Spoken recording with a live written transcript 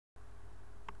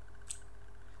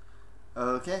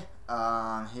Okay,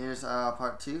 here's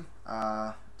part two.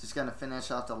 Just gonna finish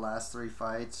off the last three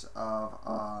fights of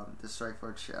the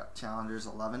Strikeforce Challengers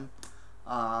 11.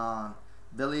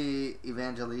 Billy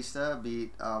Evangelista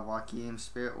beat Joaquim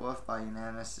Spirit Wolf by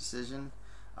unanimous decision.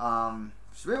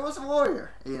 Spirit was a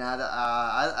warrior.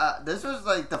 This was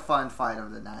like the fun fight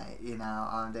of the night.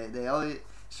 They always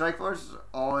Strikeforce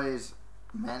always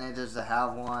manages to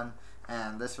have one,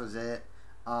 and this was it.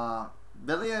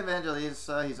 Billy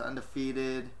Evangelista, he's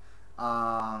undefeated.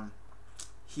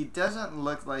 He doesn't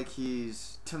look like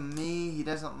to me, he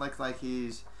doesn't look like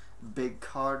he's big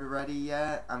card ready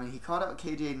yet. I mean, he called out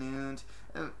KJ Noons.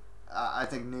 I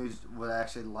think Noons would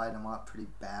actually light him up pretty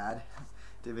bad,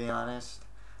 to be honest.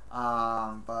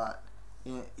 But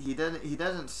he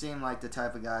doesn't seem like the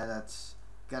type of guy that's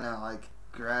gonna like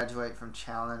graduate from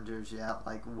challengers yet,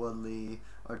 like Woodley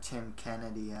or Tim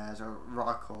Kennedy has, or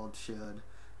Rockhold should.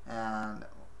 And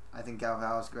I think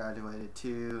Galval's graduated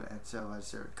too, and so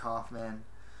has Jared Kaufman.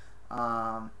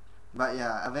 But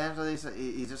yeah, Evangelista,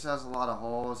 he just has a lot of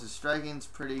holes. His striking's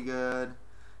pretty good.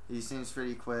 He seems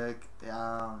pretty quick. He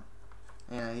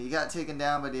got taken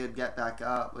down, but he would get back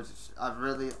up, which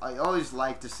I always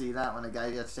like to see that when a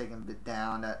guy gets taken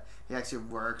down, that he actually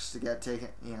works to get taken,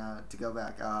 to go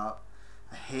back up.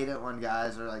 I hate it when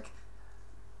guys are like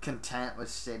content with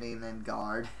sitting in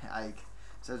guard,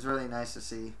 so it's really nice to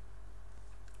see.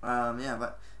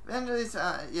 But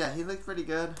Evangelista, he looked pretty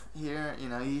good here.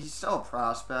 He's still a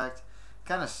prospect,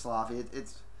 kind of sloppy.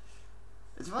 It's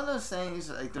one of those things,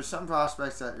 like, there's some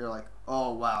prospects that you're like,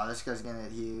 oh wow, this guy's gonna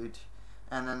get huge,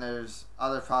 and then there's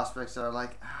other prospects that are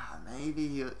like,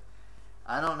 maybe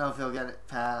I don't know if he'll get it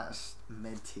past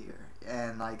mid tier.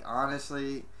 And like,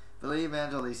 honestly, Billy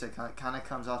Evangelista kind of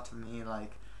comes off to me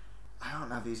like, I don't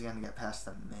know if he's gonna get past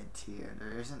the mid tier.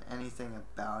 There isn't anything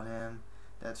about him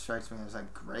that strikes me as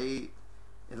like great.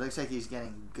 It looks like he's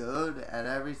getting good at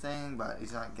everything, but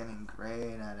he's not getting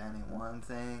great at any one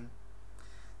thing.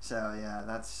 So yeah,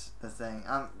 that's the thing.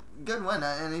 Good win,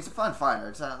 and he's a fun fighter.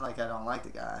 It's not like I don't like the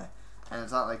guy, and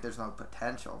it's not like there's no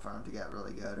potential for him to get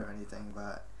really good or anything.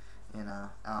 But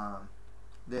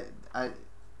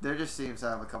there just seems to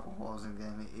have a couple holes in the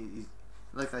game. He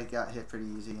looked like he got hit pretty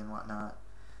easy and whatnot.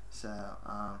 So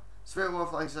Spirit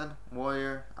Wolf, like I said,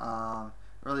 warrior.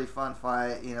 Really fun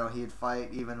fight. He'd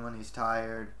fight even when he's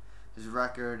tired. His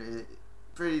record is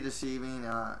pretty deceiving,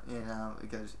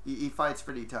 because he fights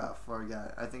pretty tough for a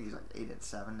guy. I think he's like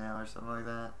 8-7 now or something like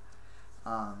that.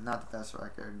 Not the best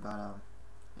record, but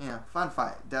fun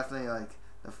fight. Definitely like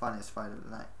the funniest fight of the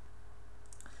night.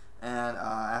 And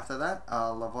after that,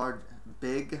 LeVar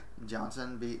Big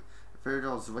Johnson beat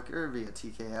Virgil Zwicker via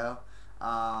TKO.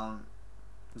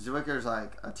 Zwicker's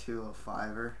like a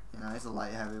 205er. He's a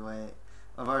light heavyweight.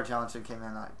 LeVar Johnson came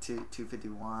in like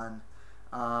 251.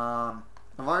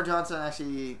 LeVar Johnson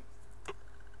actually,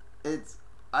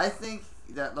 I think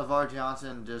that LeVar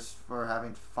Johnson, just for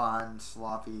having fun,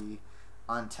 sloppy,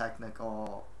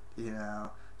 untechnical,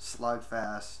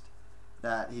 slugfest,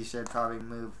 that he should probably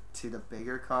move to the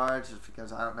bigger cards, just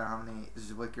because I don't know how many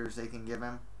Zwickers they can give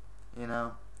him,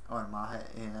 or Mahe,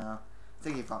 I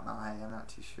think he fought Mahe, I'm not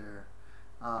too sure.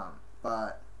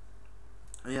 But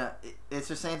yeah, it's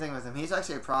the same thing with him. He's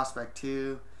actually a prospect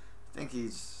too. I think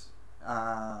he's,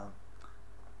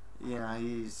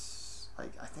 he's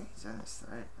like, I think he's in his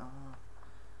third.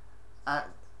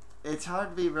 It's hard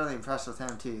to be really impressed with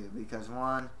him too, because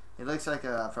one, he looks like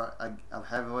a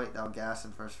heavyweight that'll gas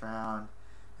in first round,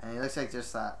 and he looks like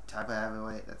just that type of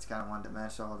heavyweight that's kind of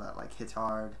one-dimensional, that like hits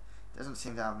hard. Doesn't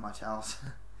seem to have much else.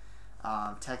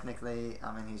 Technically,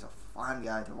 I mean, he's a fun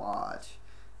guy to watch.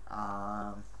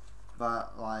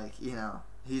 But like,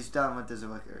 he's done with the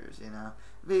Zwickers, It'd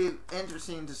be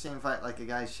interesting to see him fight like a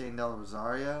guy Shane Del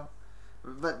Rosario.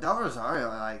 But Del Rosario,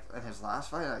 like, in his last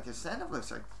fight, like, his stand-up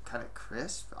looks like kind of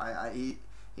crisp. He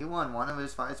won one of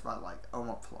his fights by like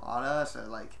omoplata, so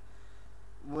like,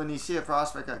 when you see a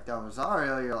prospect like Del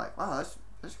Rosario, you're like, wow,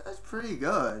 this guy's pretty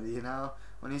good,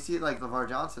 When you see like LeVar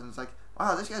Johnson, it's like,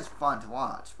 wow, this guy's fun to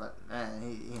watch, but man,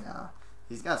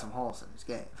 he's got some holes in his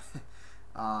game.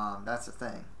 That's the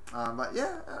thing. But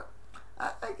yeah,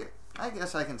 I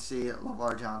guess I can see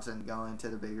LeVar Johnson going to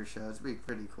the bigger shows. It'd be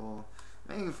pretty cool.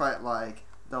 Maybe you can fight like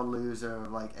the loser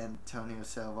of like Antonio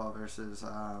Silva versus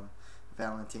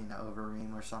Valentina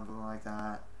Overeem or something like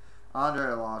that. Andre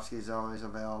Arlovsky's always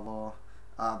available.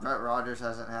 Brett Rogers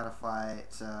hasn't had a fight,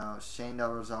 so Shane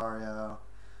Del Rosario.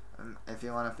 If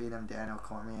you want to feed him Daniel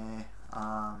Cormier,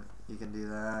 you can do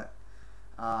that.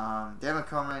 Daniel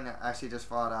Cormier actually just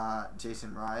fought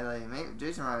Jason Riley. Maybe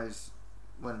Jason Riley's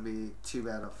wouldn't be too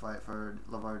bad a fight for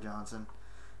LeVar Johnson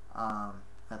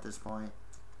at this point.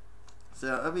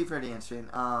 So it'll be pretty interesting.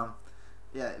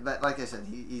 Yeah, but like I said,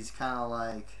 he's kind of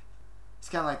like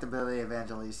the Billy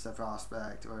Evangelista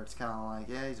prospect, where it's kind of like,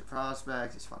 yeah, he's a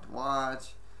prospect, he's fun to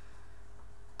watch.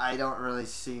 I don't really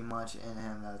see much in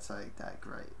him that's like that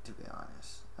great, to be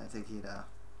honest. I think he'd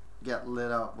get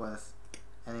lit up with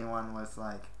anyone with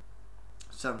like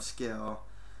some skill.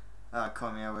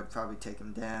 Cormier would probably take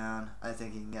him down. I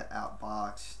think he can get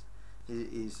outboxed.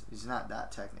 He's not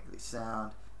that technically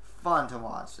sound. Fun to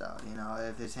watch though. You know,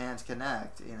 if his hands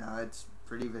connect, you know, it's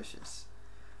pretty vicious.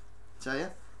 So yeah.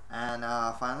 And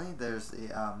finally, there's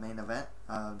the main event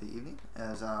of the evening,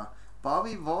 as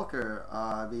Bobby Volker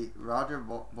beat Roger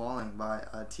Bowling by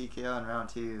TKO in round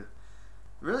 2.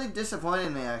 Really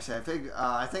disappointed me, actually.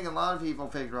 I think a lot of people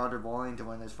picked Roger Bowling to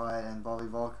win this fight, and Bobby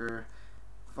Volker,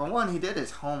 for one, he did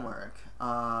his homework.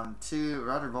 2,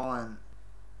 Roger Bowling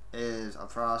is a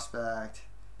prospect,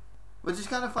 which is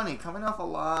kind of funny. Coming off a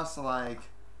loss, like,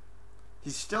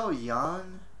 he's still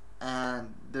young,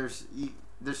 and there's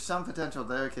some potential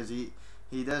there because he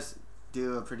does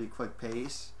do a pretty quick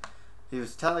pace. He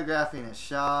was telegraphing his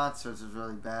shots, which was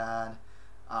really bad.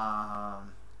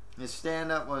 His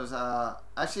stand-up was...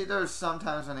 actually, there was some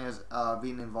times when he was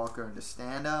beating Volker into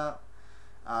stand-up.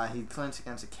 He clinched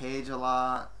against the cage a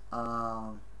lot,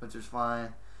 which was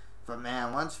fine. But,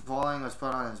 man, once Bowling was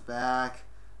put on his back,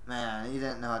 man, he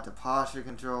didn't know how to posture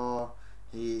control.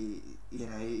 He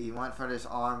went for this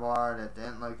armbar that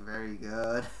didn't look very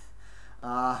good.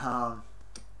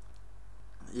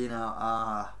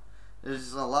 There's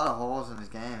just a lot of holes in his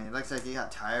game. It looks like he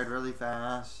got tired really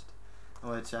fast,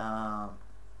 which,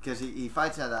 because he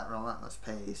fights at that relentless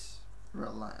pace,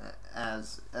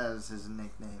 as his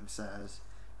nickname says,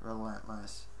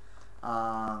 relentless.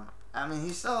 I mean,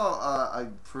 he's still a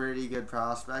pretty good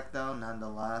prospect, though,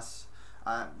 nonetheless.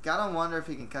 Gotta wonder if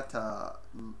he can cut to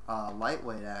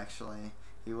lightweight, actually.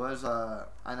 He was, I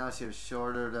noticed he was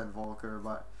shorter than Volker,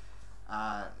 but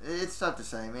it's tough to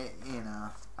say.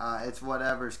 It's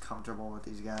whatever's comfortable with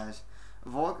these guys.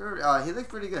 Volker, he looked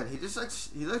pretty good. He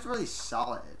looked really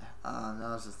solid. That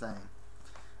was the thing.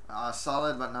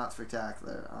 Solid, but not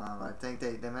spectacular. I think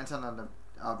they mentioned on the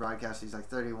broadcast he's like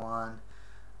 31.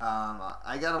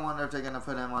 I gotta wonder if they're gonna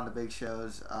put him on the big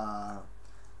shows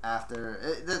after,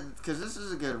 because this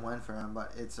is a good win for him.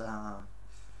 But it's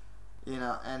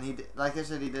and he, like I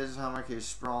said, he did his homework. He was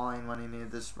sprawling when he needed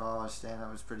to sprawl. His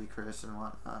stand-up was pretty crisp and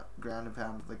whatnot. Ground and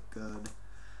pound looked good.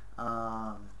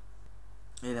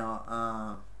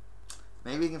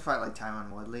 Maybe he can fight like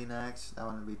Tyron Woodley next. That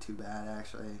wouldn't be too bad,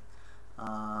 actually.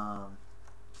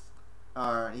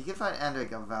 Or he could fight Andre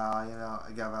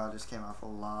Galvao. Galvao just came off a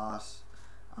loss.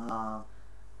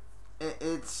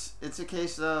 It's a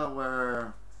case though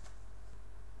where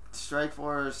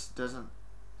Strikeforce doesn't.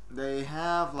 They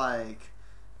have like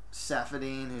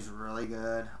Safadine, who's really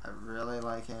good. I really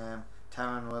like him.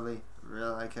 Tyron Woodley,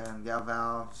 really like him.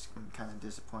 Galvao just kind of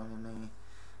disappointed me.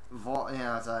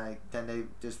 It's like, then they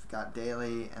just got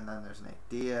Daly, and then there's Nate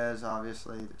Diaz,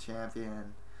 obviously the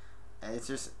champion. It's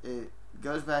just, it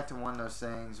goes back to one of those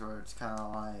things where it's kind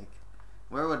of like,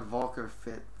 where would Volker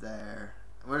fit there?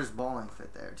 Where does Bowling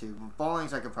fit there too?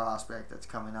 Bowling's like a prospect that's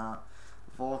coming up.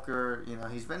 Volker,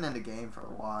 he's been in the game for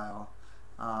a while.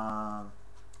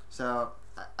 So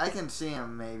I can see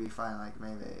him maybe find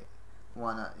maybe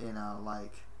one,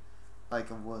 like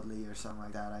a Woodley or something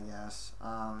like that, I guess.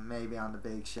 Maybe on the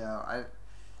big show.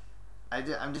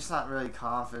 I'm just not really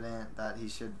confident that he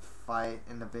should fight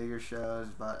in the bigger shows,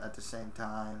 but at the same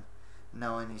time,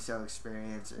 knowing he's so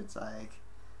experienced, it's like,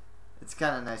 it's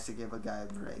kind of nice to give a guy a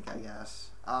break, I guess.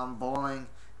 Bowling,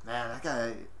 man, that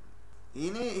guy, he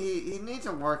needs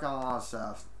to work on a lot of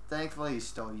stuff. Thankfully, he's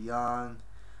still young.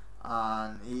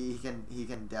 He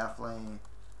can definitely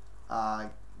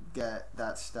get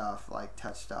that stuff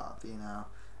touched up,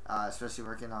 especially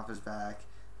working off his back,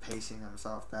 pacing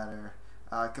himself better,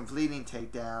 completing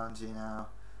takedowns,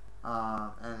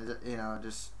 and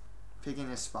just picking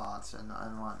his spots and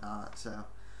whatnot. So,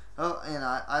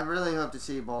 I really hope to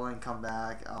see Bowling come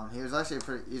back. He was actually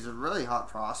he's a really hot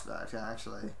prospect,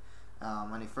 actually.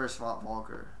 When he first fought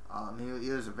Volker, he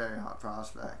was a very hot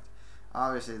prospect.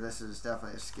 Obviously, this is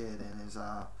definitely a skid in his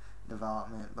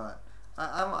development, but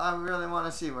I really want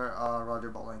to see where Roger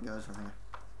Bowling goes from here.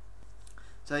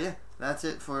 So yeah, that's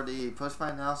it for the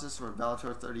post-fight analysis for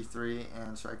Bellator 33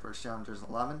 and Strikeforce Challengers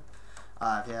 11.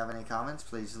 If you have any comments,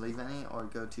 please leave any or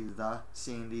go to the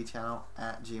C&D channel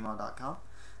at gmail.com.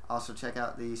 Also check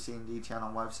out the C&D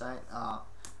channel website.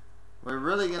 We're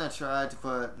really going to try to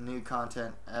put new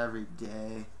content every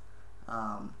day.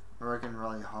 We're working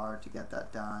really hard to get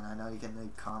that done. I know you can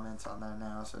leave comments on there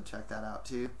now, so check that out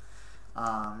too.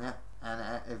 Yeah,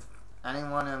 and if any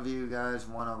one of you guys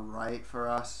want to write for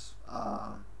us,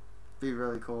 be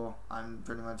really cool. I'm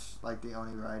pretty much like the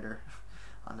only writer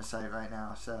on the site right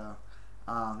now, so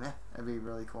yeah, it'd be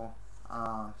really cool.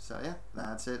 So yeah,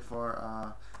 that's it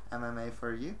for MMA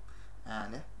for you,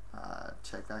 and yeah,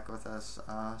 check back with us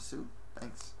soon.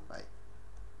 Thanks. Bye.